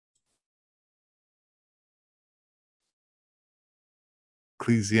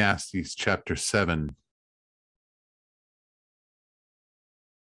Ecclesiastes chapter 7.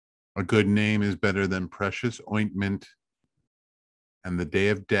 A good name is better than precious ointment, and the day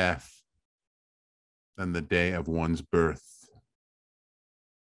of death than the day of one's birth.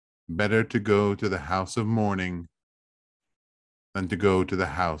 Better to go to the house of mourning than to go to the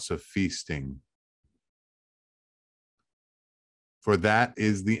house of feasting. For that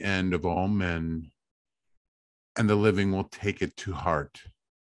is the end of all men, and the living will take it to heart.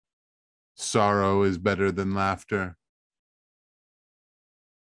 Sorrow is better than laughter,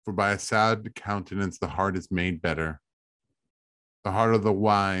 for by a sad countenance the heart is made better. The heart of the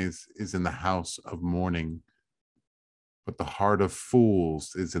wise is in the house of mourning, but the heart of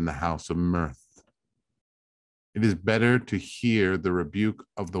fools is in the house of mirth. It is better to hear the rebuke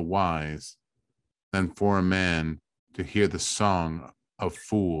of the wise than for a man to hear the song of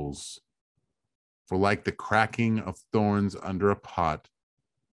fools. For like the cracking of thorns under a pot,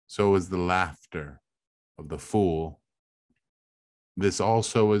 so is the laughter of the fool. This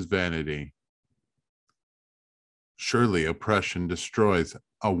also is vanity. Surely oppression destroys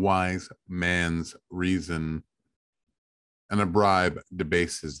a wise man's reason, and a bribe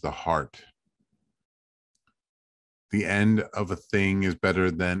debases the heart. The end of a thing is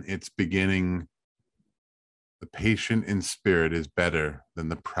better than its beginning. The patient in spirit is better than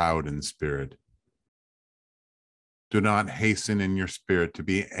the proud in spirit. Do not hasten in your spirit to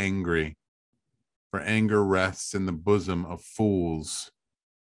be angry, for anger rests in the bosom of fools.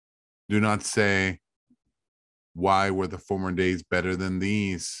 Do not say, "Why were the former days better than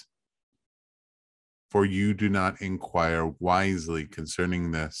these?" For you do not inquire wisely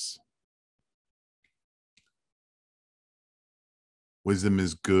concerning this. Wisdom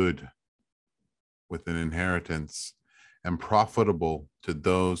is good with an inheritance, and profitable to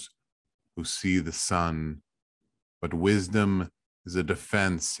those who see the sun. But wisdom is a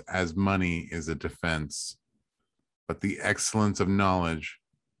defense as money is a defense. But the excellence of knowledge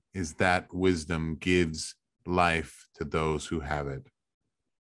is that wisdom gives life to those who have it.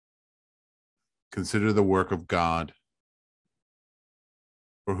 Consider the work of God,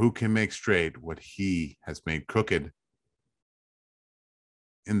 for who can make straight what he has made crooked?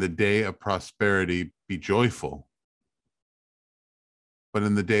 In the day of prosperity, be joyful, but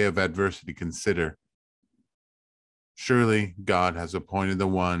in the day of adversity, consider. Surely God has appointed the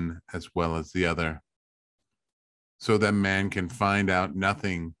one as well as the other, so that man can find out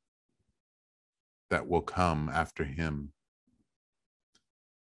nothing that will come after him.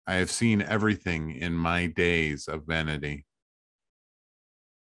 I have seen everything in my days of vanity.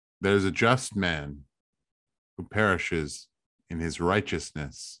 There is a just man who perishes in his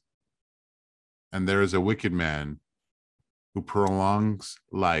righteousness, and there is a wicked man who prolongs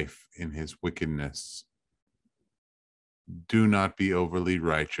life in his wickedness. Do not be overly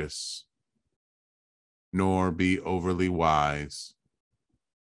righteous, nor be overly wise.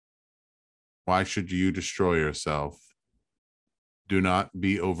 Why should you destroy yourself? Do not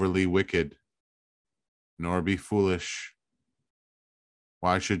be overly wicked, nor be foolish.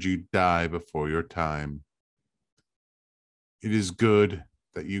 Why should you die before your time? It is good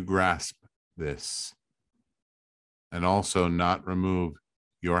that you grasp this, and also not remove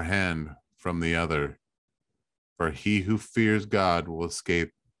your hand from the other, for he who fears God will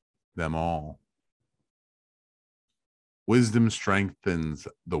escape them all. Wisdom strengthens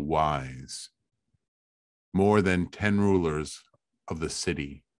the wise more than 10 rulers of the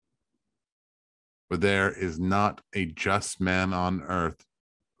city. For there is not a just man on earth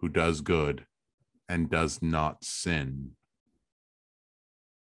who does good and does not sin.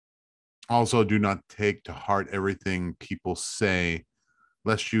 Also, do not take to heart everything people say,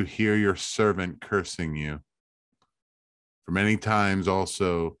 lest you hear your servant cursing you. For many times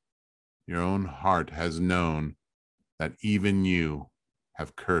also your own heart has known that even you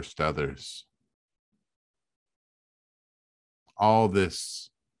have cursed others. All this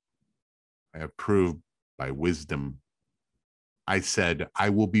I have proved by wisdom. I said, I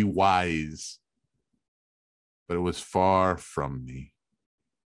will be wise, but it was far from me.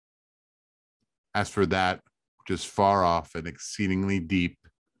 As for that which is far off and exceedingly deep,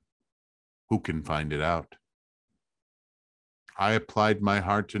 who can find it out? I applied my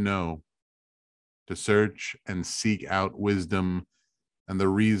heart to know, to search and seek out wisdom and the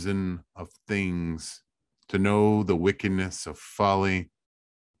reason of things, to know the wickedness of folly,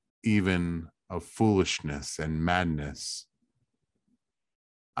 even of foolishness and madness.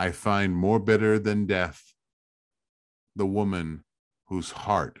 I find more bitter than death the woman whose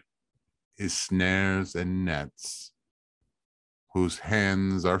heart is snares and nets, whose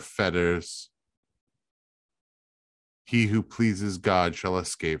hands are fetters, He who pleases God shall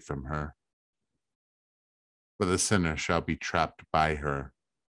escape from her, but the sinner shall be trapped by her.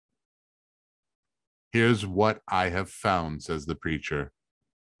 Here's what I have found, says the preacher,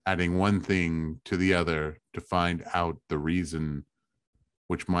 adding one thing to the other to find out the reason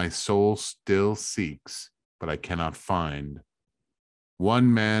which my soul still seeks, but I cannot find.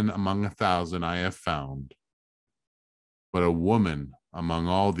 One man among 1,000 I have found, but a woman among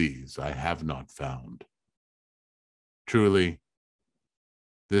all these I have not found. Truly,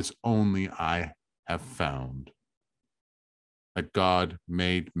 this only I have found, that God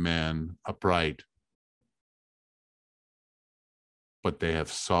made man upright, but they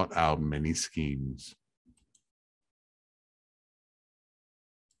have sought out many schemes